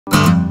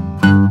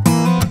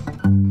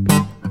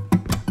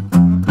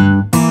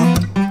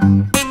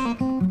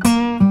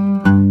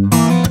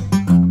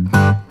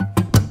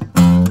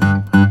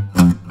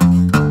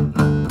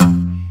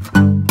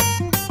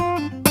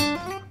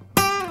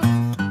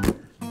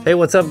Hey,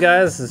 what's up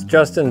guys? It's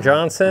Justin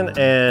Johnson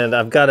and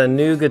I've got a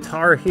new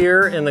guitar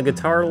here in the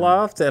guitar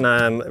loft and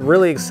I'm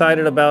really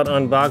excited about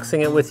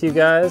unboxing it with you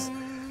guys.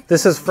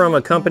 This is from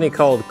a company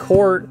called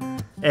Cort,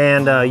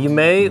 and you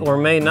may or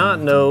may not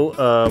know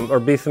or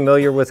be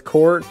familiar with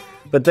Cort,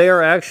 but they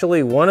are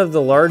actually one of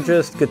the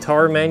largest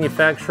guitar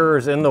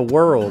manufacturers in the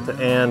world.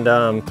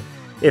 And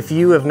if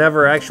you have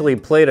never actually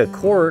played a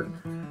Cort,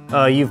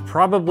 you've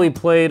probably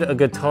played a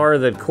guitar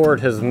that Cort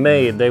has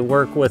made. They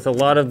work with a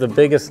lot of the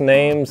biggest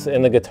names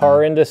in the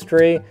guitar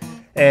industry,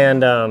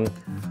 and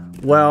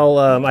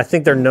I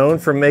think they're known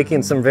for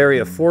making some very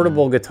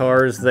affordable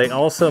guitars. They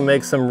also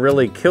make some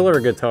really killer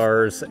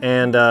guitars,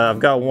 and I've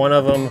got one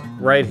of them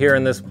right here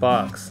in this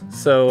box.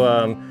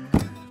 So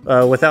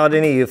without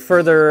any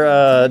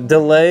further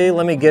delay,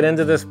 let me get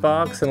into this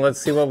box and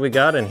let's see what we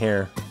got in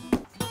here.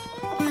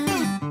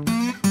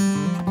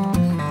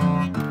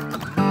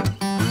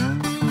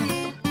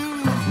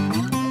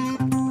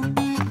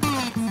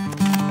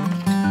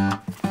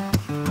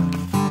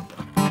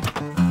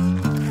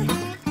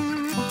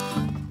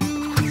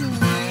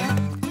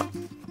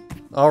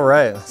 All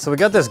right, so we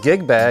got this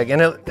gig bag, and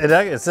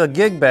it's a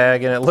gig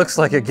bag, and it looks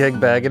like a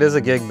gig bag. It is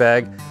a gig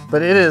bag,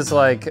 but it is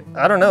like,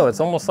 I don't know, it's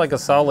almost like a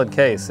solid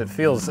case. It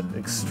feels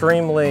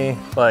extremely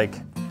like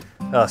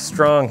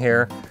strong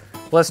here.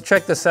 Let's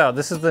check this out.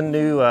 This is the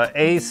new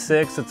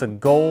A6. It's a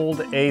gold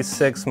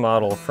A6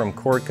 model from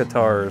Cort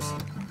Guitars.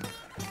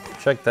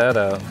 Check that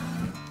out.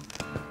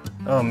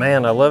 Oh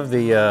man, I love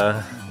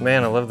the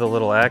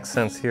little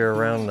accents here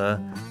around the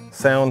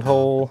sound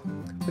hole.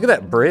 Look at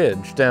that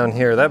bridge down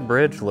here. That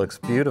bridge looks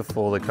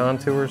beautiful. The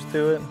contours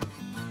to it.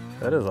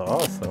 That is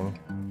awesome.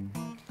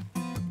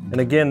 And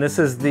again, this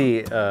is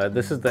the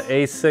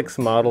A6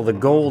 model, the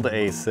gold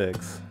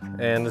A6.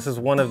 And this is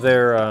one of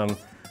their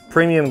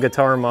premium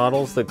guitar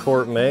models that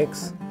Cort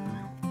makes.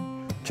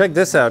 Check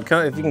this out.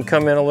 If you can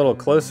come in a little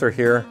closer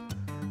here.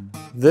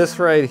 This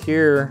right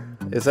here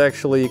is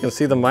actually, you can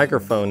see the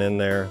microphone in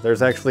there.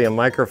 There's actually a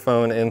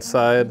microphone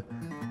inside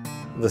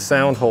the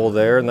sound hole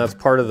there, and that's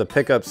part of the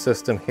pickup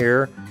system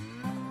here.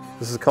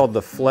 This is called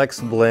the Flex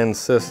Blend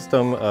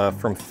system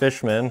from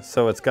Fishman.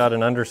 So it's got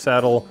an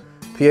undersaddle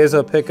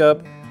piezo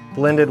pickup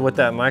blended with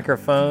that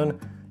microphone,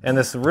 and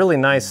this really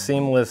nice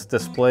seamless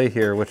display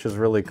here, which is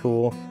really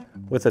cool,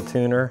 with a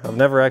tuner. I've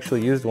never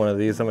actually used one of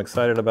these. I'm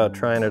excited about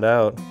trying it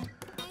out.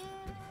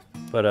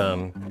 But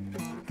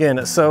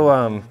again,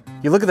 so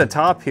you look at the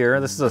top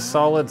here. This is a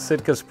solid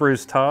Sitka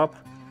spruce top.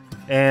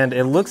 And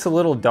it looks a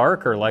little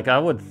darker. Like, I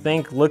would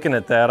think, looking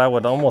at that, I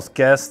would almost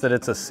guess that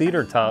it's a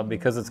cedar top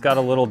because it's got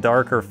a little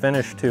darker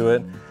finish to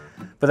it.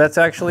 But that's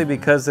actually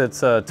because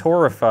it's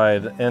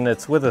torrified, and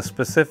it's with a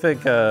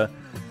specific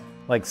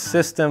like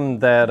system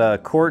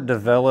that Cort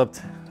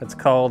developed. It's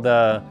called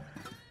ATV,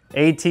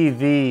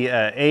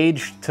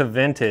 age to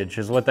vintage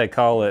is what they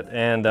call it.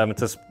 And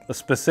it's a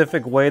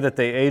specific way that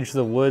they age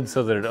the wood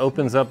so that it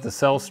opens up the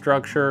cell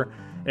structure.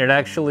 And it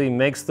actually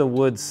makes the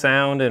wood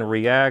sound and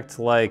react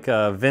like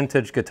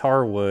vintage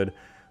guitar wood.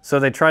 So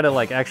they try to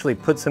like actually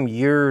put some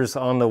years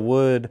on the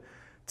wood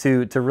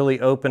to really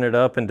open it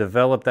up and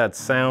develop that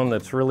sound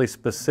that's really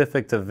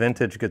specific to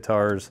vintage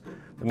guitars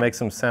that makes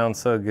them sound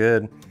so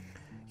good.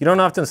 You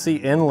don't often see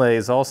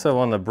inlays also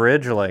on the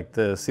bridge like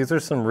this. These are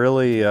some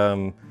really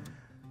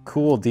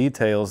cool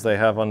details they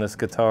have on this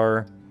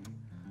guitar.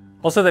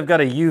 Also, they've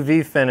got a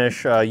UV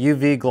finish,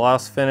 UV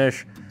gloss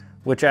finish,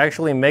 which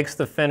actually makes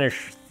the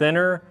finish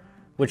thinner,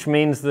 which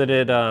means that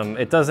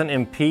it doesn't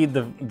impede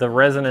the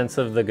resonance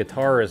of the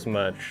guitar as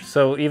much.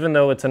 So even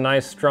though it's a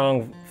nice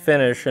strong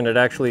finish and it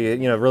actually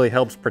really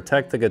helps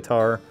protect the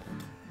guitar,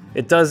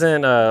 it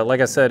doesn't,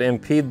 like I said,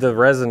 impede the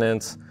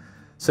resonance,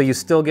 so you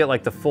still get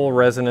like the full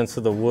resonance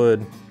of the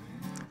wood.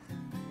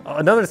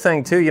 Another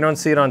thing too, you don't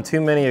see it on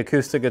too many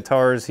acoustic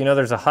guitars.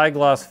 There's a high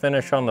gloss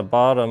finish on the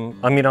bottom,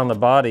 on the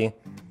body.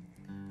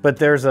 But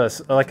there's a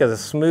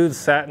smooth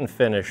satin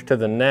finish to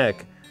the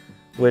neck,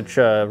 which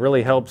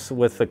really helps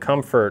with the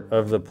comfort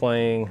of the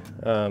playing.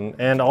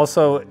 And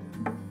also,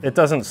 it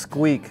doesn't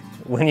squeak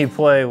when you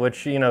play,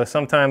 which,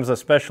 sometimes,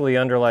 especially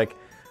under like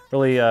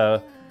really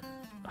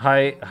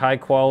high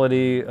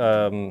quality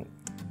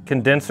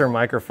condenser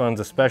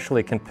microphones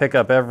especially, can pick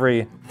up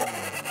every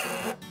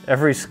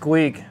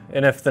squeak.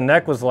 And if the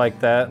neck was like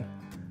that,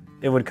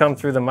 it would come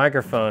through the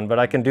microphone, but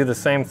I can do the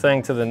same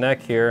thing to the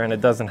neck here and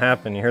it doesn't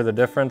happen. You hear the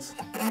difference?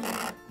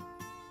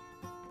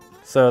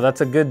 So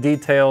that's a good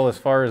detail as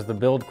far as the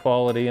build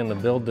quality and the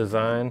build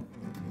design.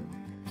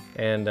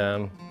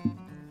 And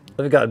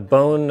we've got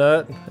bone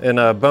nut and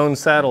a bone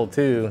saddle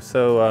too.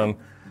 So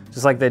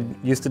just like they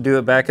used to do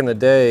it back in the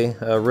day,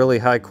 really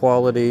high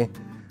quality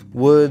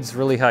woods,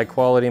 really high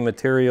quality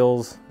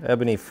materials,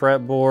 ebony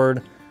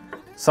fretboard,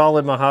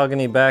 solid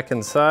mahogany back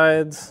and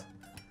sides.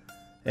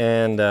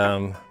 And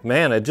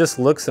man, it just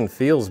looks and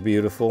feels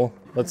beautiful.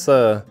 Let's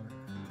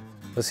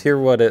hear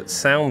what it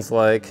sounds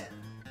like.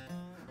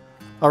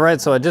 All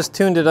right, so I just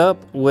tuned it up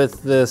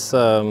with this,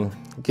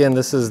 again,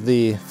 this is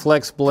the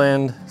Flex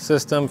Blend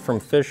system from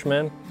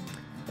Fishman.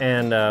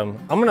 And I'm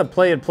gonna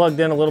play it plugged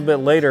in a little bit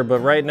later, but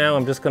right now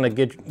I'm just gonna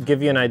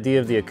give you an idea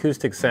of the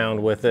acoustic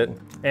sound with it.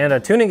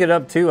 And tuning it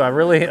up too,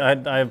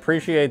 I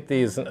appreciate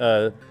these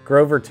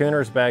Grover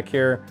tuners back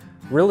here.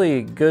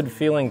 Really good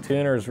feeling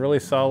tuners, really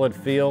solid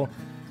feel.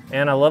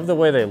 And I love the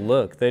way they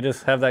look. They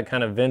just have that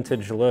kind of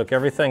vintage look.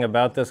 Everything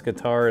about this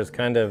guitar is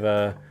kind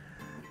of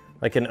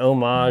like an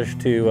homage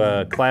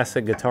to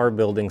classic guitar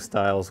building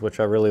styles,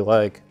 which I really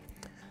like.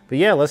 But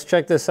yeah, let's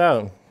check this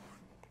out.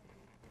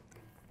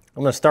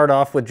 I'm gonna start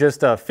off with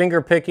just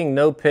finger picking,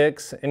 no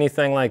picks,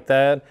 anything like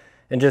that,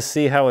 and just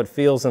see how it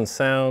feels and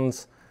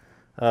sounds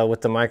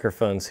with the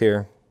microphones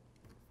here.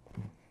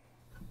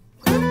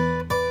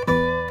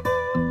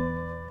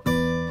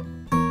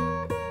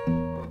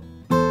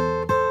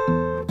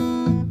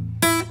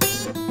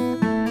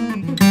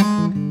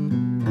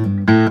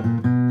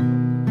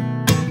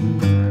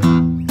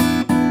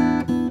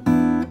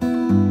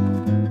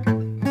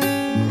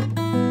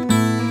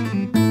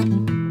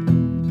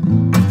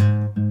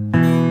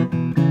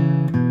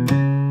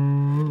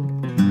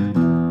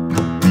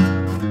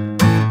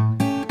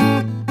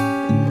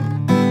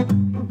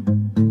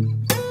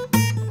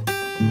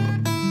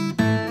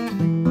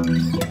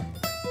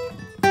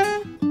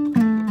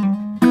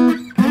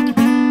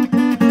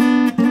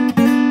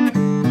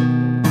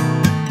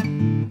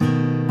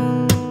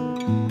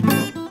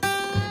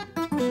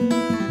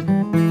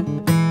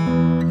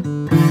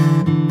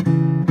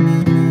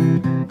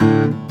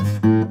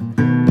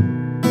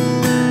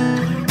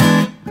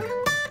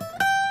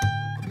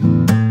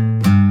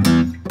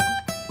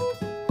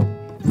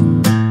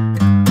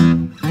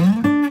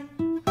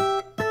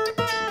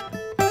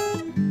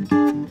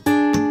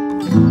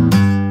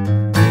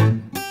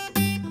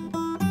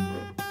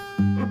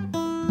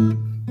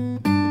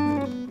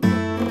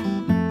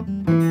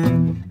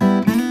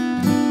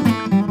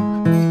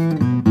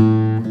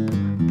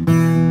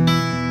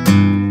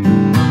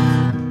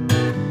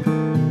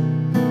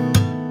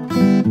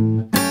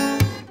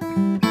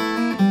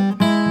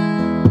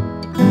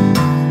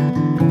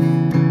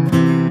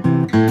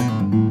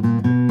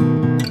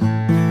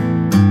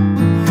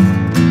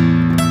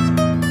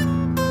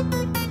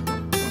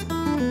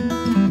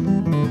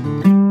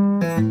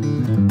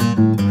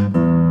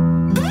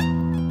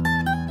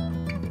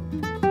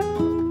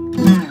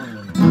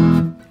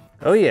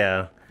 Oh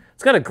yeah,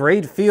 it's got a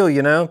great feel,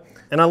 you know?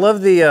 And I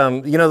love the,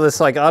 you know,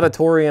 this like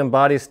auditorium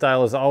body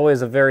style is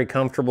always a very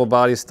comfortable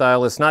body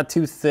style. It's not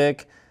too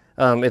thick.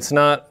 It's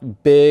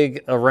not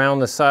big around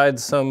the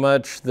sides so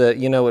much that,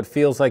 you know, it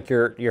feels like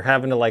you're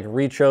having to like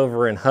reach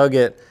over and hug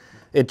it.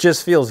 It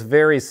just feels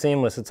very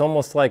seamless. It's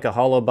almost like a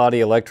hollow body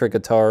electric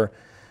guitar.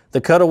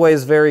 The cutaway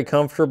is very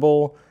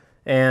comfortable.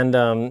 And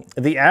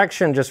the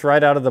action just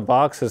right out of the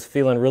box is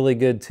feeling really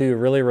good too,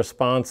 really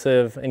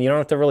responsive, and you don't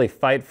have to really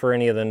fight for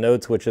any of the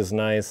notes, which is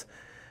nice.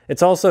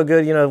 It's also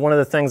good, you know, one of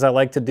the things I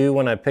like to do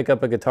when I pick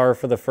up a guitar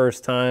for the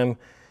first time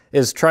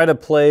is try to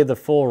play the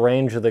full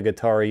range of the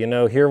guitar, you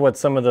know, hear what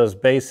some of those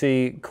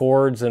bassy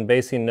chords and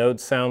bassy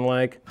notes sound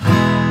like.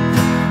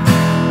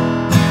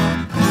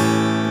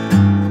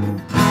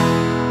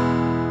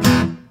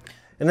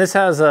 And this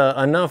has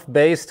enough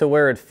bass to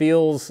where it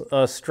feels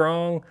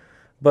strong.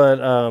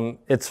 But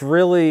it's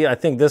really, I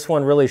think this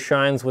one really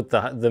shines with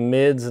the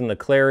mids and the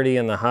clarity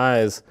and the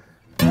highs.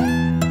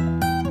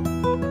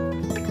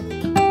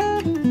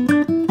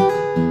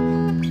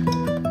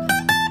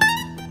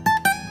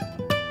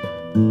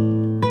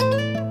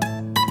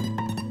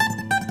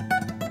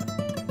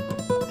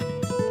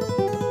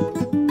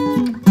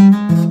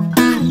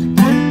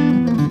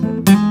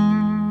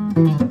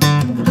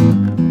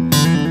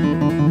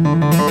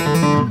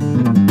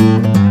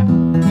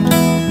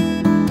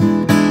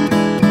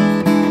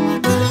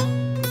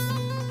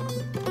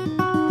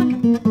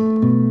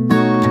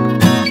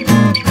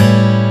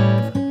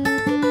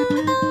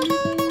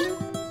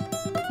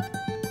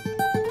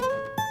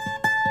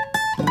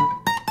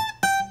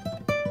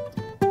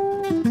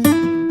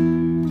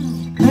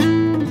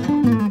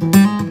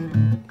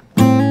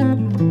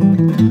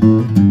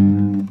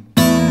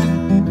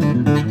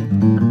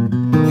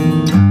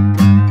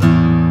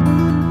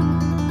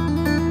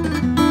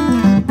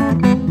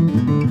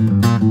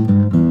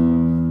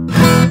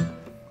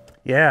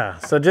 Yeah,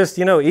 so just,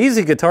 you know,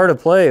 easy guitar to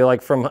play,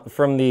 like from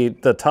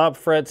the top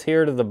frets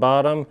here to the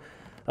bottom.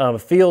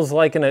 Feels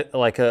like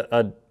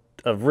a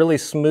really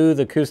smooth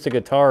acoustic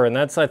guitar, and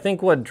that's, I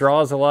think, what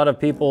draws a lot of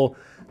people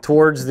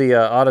towards the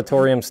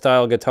auditorium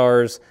style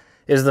guitars,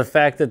 is the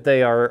fact that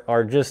they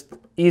are just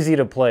easy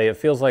to play. It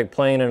feels like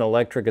playing an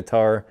electric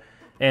guitar,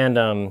 and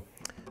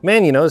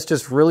man, you know, it's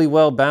just really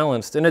well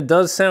balanced, and it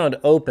does sound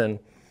open.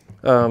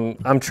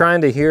 I'm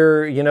trying to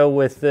hear, you know,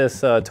 with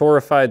this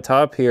torrified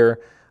top here,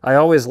 I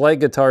always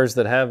like guitars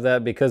that have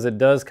that because it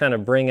does kind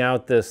of bring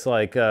out this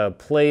like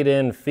played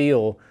in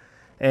feel.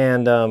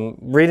 And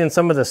reading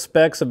some of the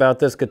specs about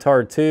this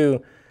guitar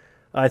too,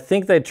 I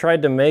think they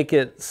tried to make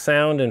it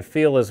sound and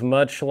feel as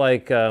much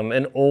like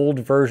an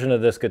old version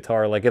of this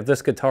guitar. Like if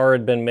this guitar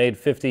had been made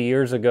 50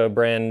 years ago,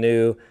 brand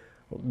new,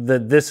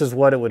 that this is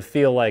what it would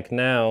feel like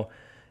now.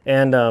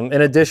 And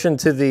in addition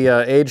to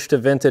the age to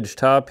vintage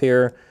top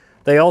here,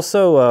 they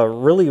also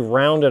really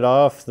rounded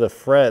off the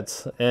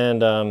frets.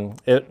 And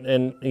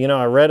you know,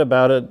 I read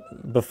about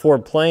it before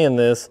playing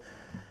this,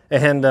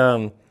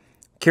 and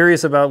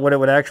curious about what it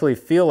would actually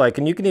feel like.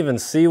 And you can even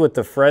see with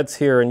the frets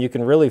here, and you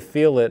can really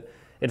feel it.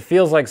 It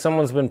feels like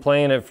someone's been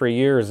playing it for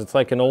years. It's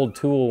like an old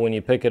tool when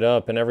you pick it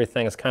up, and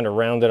everything is kind of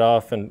rounded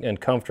off and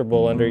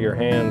comfortable under your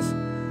hands.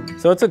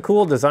 So it's a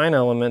cool design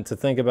element to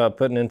think about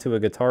putting into a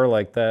guitar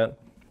like that.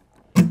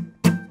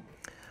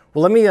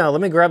 Well, let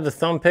me grab the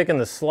thumb pick and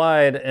the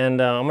slide, and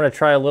I'm going to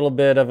try a little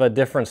bit of a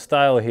different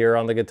style here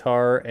on the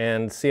guitar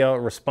and see how it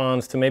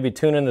responds to maybe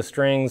tuning the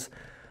strings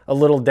a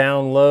little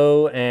down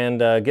low and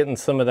getting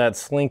some of that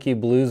slinky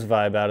blues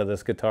vibe out of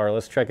this guitar.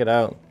 Let's check it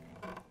out.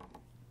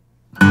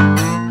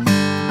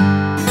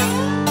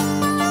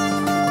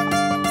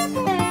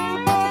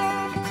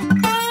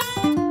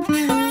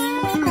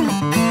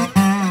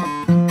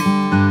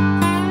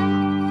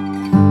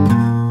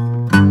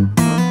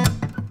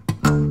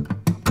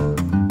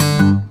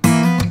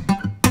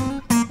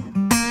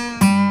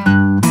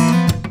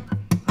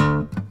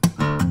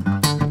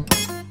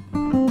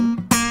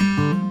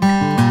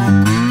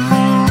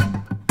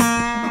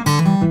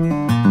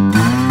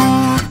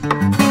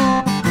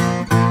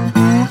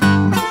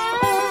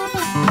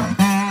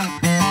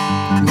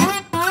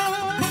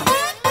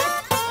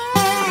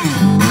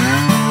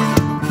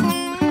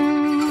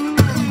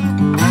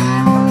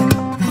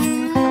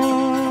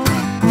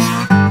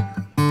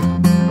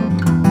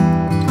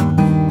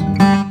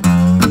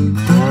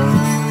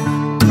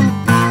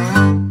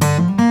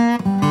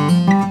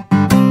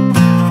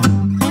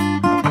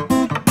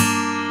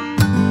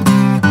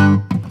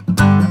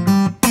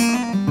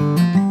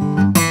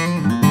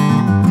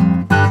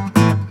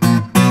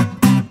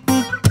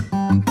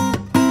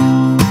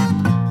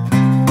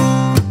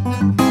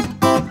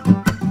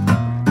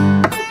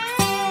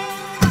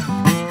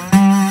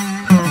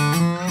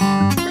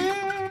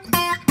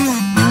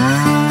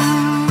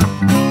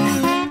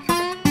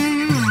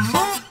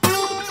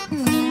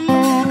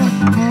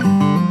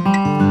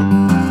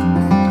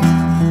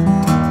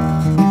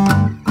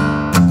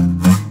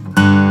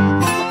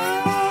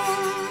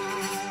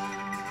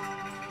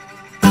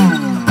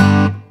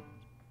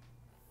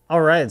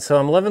 Alright, so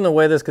I'm loving the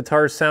way this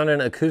guitar is sounding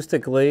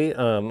acoustically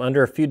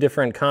under a few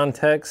different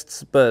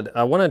contexts, but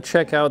I want to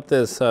check out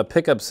this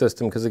pickup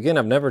system because again,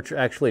 I've never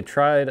actually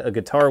tried a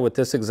guitar with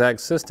this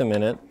exact system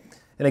in it.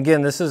 And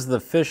again, this is the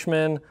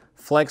Fishman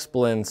Flex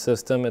Blend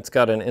system. It's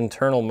got an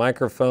internal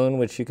microphone,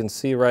 which you can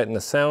see right in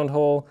the sound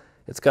hole.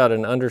 It's got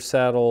an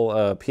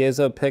undersaddle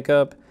piezo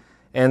pickup,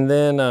 and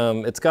then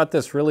it's got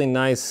this really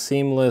nice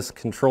seamless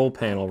control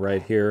panel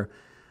right here,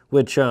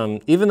 which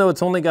even though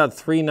it's only got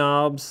 3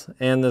 knobs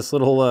and this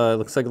little,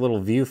 looks like a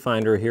little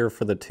viewfinder here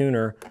for the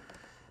tuner,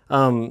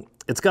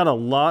 it's got a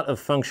lot of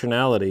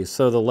functionality.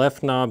 So the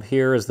left knob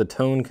here is the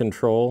tone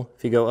control.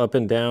 If you go up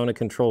and down, it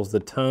controls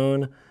the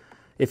tone.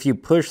 If you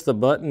push the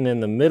button in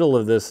the middle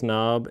of this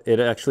knob,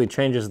 it actually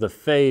changes the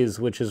phase,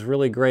 which is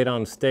really great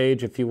on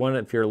stage. If you want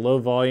it, if you're low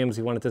volumes,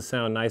 you want it to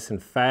sound nice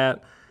and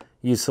fat,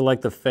 you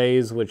select the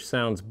phase, which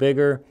sounds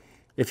bigger.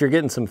 If you're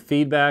getting some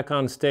feedback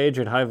on stage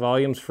at high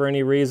volumes for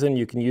any reason,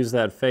 you can use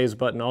that phase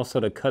button also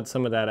to cut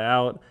some of that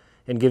out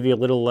and give you a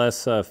little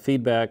less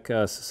feedback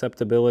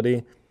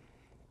susceptibility.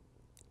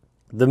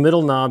 The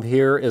middle knob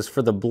here is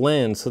for the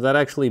blend, so that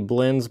actually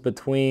blends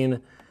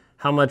between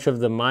how much of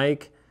the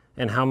mic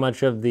and how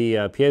much of the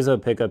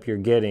piezo pickup you're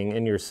getting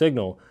in your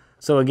signal.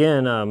 So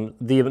again,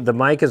 the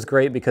mic is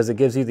great because it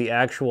gives you the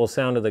actual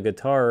sound of the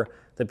guitar.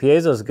 The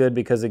piezo is good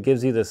because it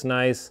gives you this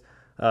nice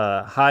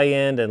high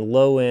end and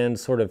low end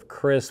sort of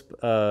crisp,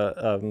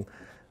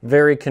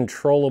 very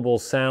controllable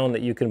sound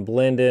that you can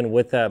blend in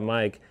with that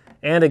mic.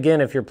 And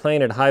again, if you're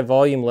playing at high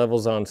volume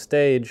levels on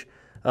stage,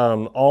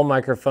 all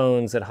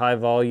microphones at high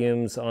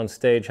volumes on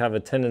stage have a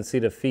tendency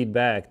to feed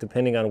back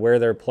depending on where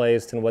they're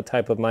placed and what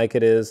type of mic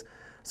it is.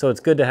 So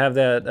it's good to have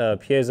that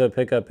piezo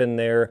pickup in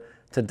there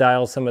to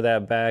dial some of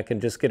that back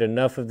and just get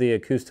enough of the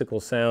acoustical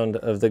sound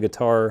of the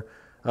guitar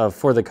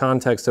for the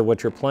context of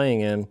what you're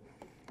playing in.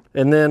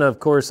 And then of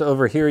course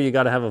over here you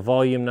got to have a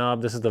volume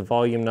knob. This is the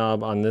volume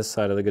knob on this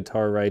side of the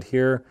guitar right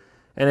here.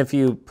 And if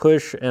you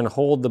push and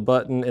hold the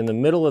button in the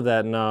middle of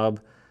that knob,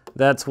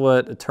 that's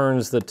what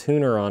turns the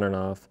tuner on and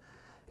off.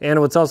 And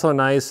what's also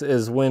nice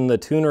is when the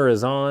tuner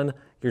is on,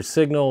 your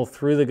signal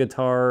through the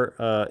guitar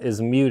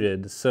is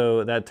muted.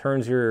 So that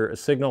turns your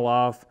signal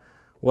off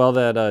while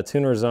that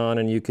tuner is on,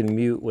 and you can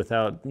mute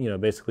without, you know,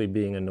 basically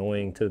being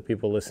annoying to the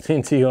people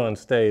listening to you on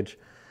stage.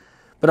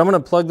 But I'm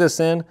going to plug this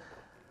in.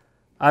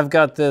 I've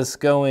got this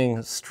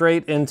going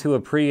straight into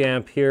a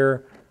preamp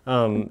here.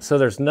 So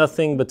there's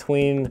nothing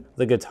between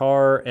the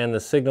guitar and the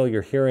signal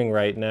you're hearing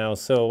right now.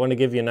 So I want to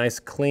give you a nice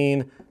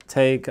clean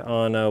take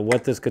on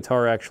what this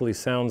guitar actually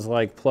sounds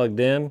like plugged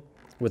in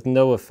with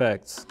no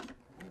effects.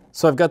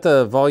 So I've got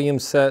the volume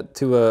set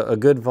to a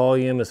good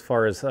volume as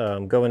far as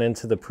going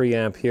into the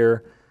preamp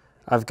here.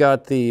 I've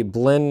got the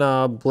blend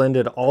knob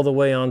blended all the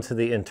way onto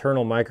the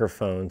internal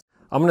microphone.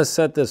 I'm going to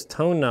set this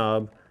tone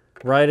knob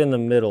right in the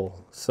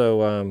middle. So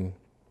let's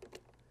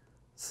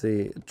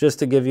see, just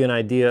to give you an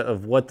idea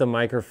of what the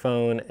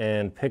microphone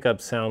and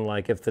pickup sound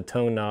like if the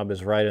tone knob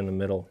is right in the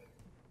middle.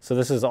 So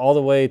this is all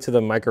the way to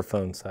the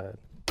microphone side.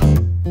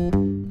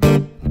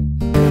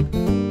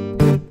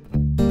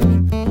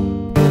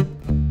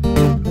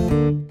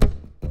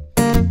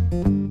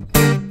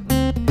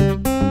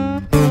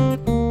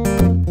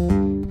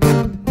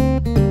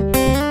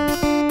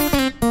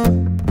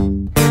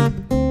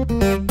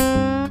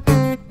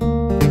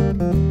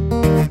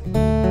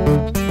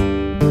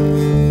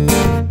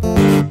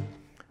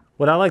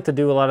 What I like to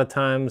do a lot of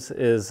times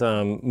is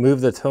move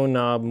the tone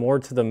knob more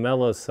to the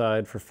mellow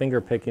side for finger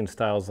picking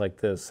styles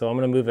like this. So I'm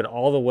going to move it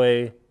all the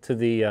way to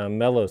the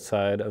mellow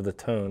side of the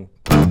tone.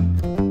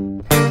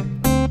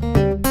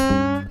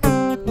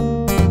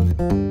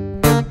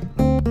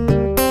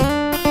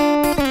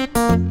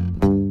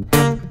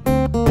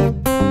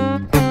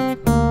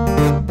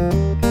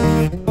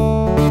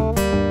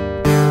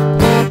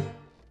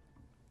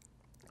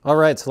 All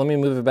right, so let me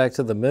move it back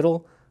to the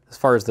middle as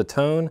far as the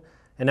tone.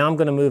 And now I'm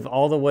going to move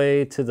all the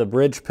way to the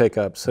bridge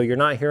pickup. So you're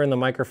not hearing the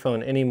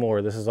microphone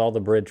anymore. This is all the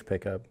bridge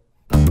pickup.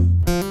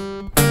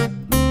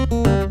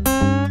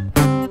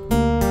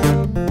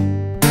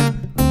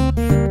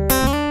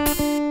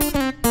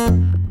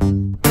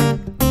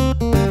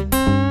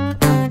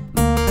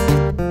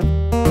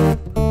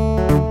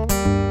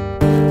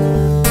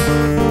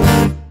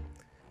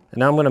 And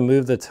now I'm going to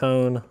move the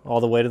tone all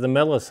the way to the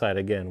mellow side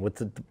again with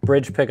the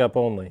bridge pickup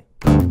only.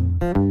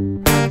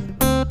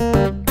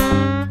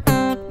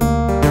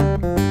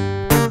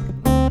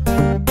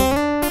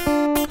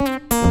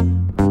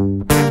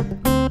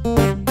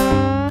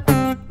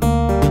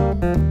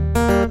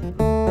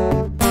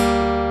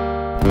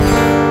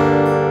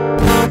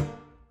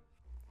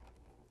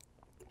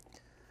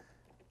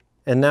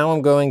 And now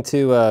I'm going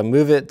to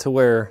move it to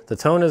where the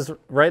tone is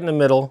right in the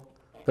middle,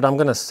 but I'm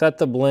going to set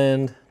the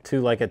blend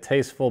to like a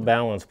tasteful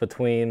balance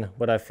between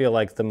what I feel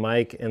like the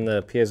mic and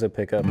the piezo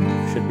pickup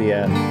should be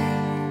at.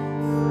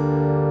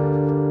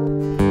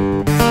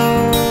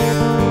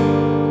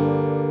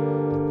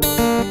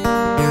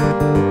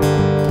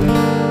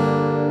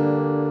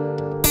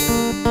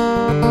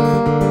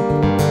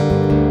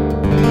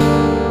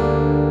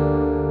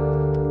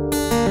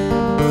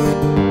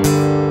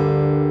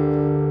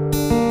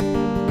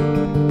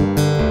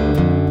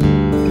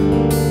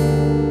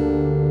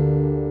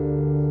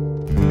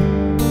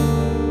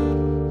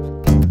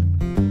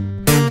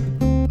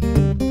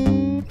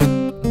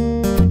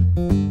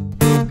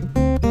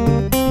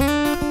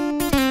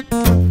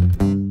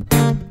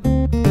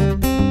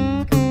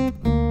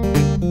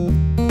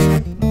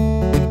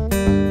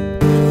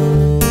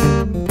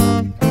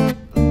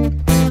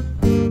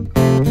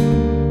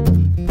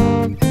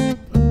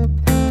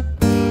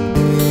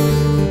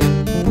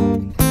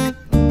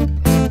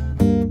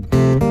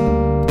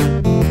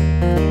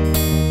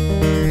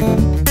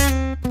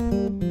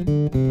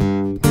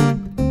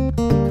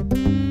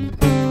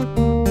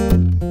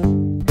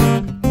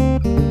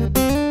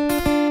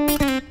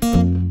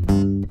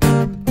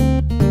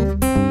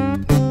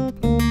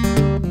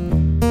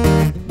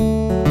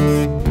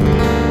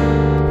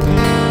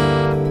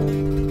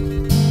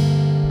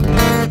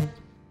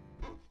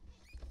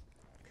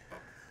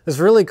 It's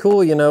really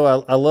cool, you know,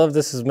 I love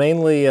this is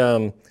mainly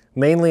on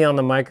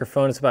the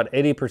microphone. It's about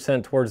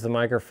 80% towards the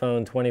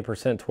microphone,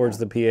 20% towards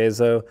the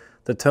piezo.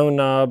 The tone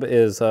knob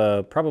is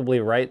probably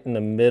right in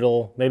the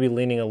middle, maybe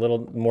leaning a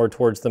little more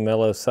towards the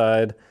mellow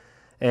side.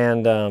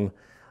 And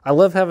I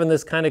love having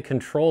this kind of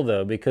control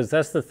though, because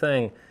that's the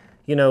thing,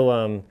 you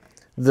know,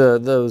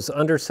 those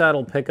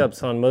undersaddle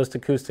pickups on most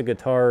acoustic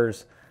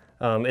guitars,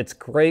 it's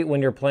great when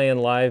you're playing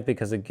live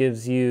because it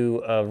gives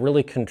you a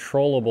really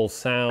controllable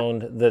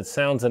sound that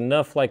sounds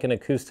enough like an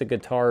acoustic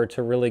guitar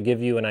to really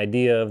give you an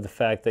idea of the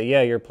fact that,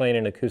 yeah, you're playing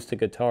an acoustic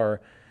guitar.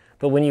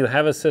 But when you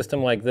have a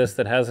system like this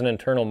that has an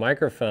internal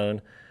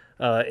microphone,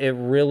 it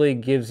really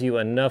gives you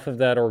enough of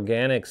that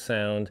organic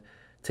sound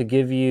to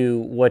give you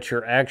what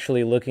you're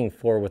actually looking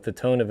for with the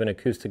tone of an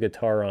acoustic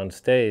guitar on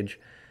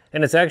stage.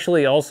 And it's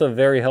actually also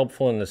very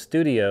helpful in the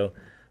studio.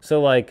 So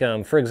like,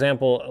 for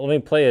example, let me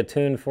play a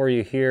tune for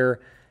you here,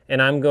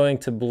 and I'm going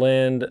to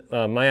blend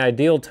my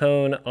ideal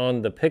tone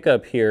on the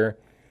pickup here,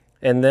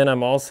 and then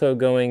I'm also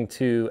going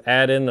to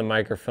add in the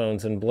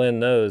microphones and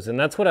blend those. And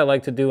that's what I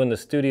like to do in the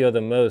studio the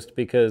most,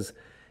 because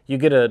you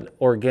get an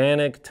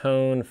organic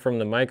tone from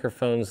the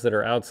microphones that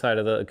are outside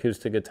of the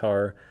acoustic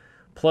guitar.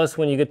 Plus,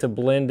 when you get to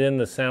blend in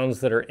the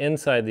sounds that are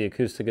inside the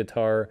acoustic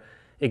guitar,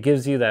 it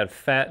gives you that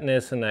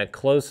fatness and that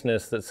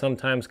closeness that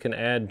sometimes can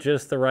add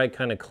just the right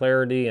kind of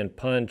clarity and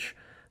punch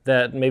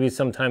that maybe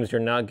sometimes you're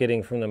not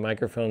getting from the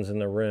microphones in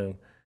the room.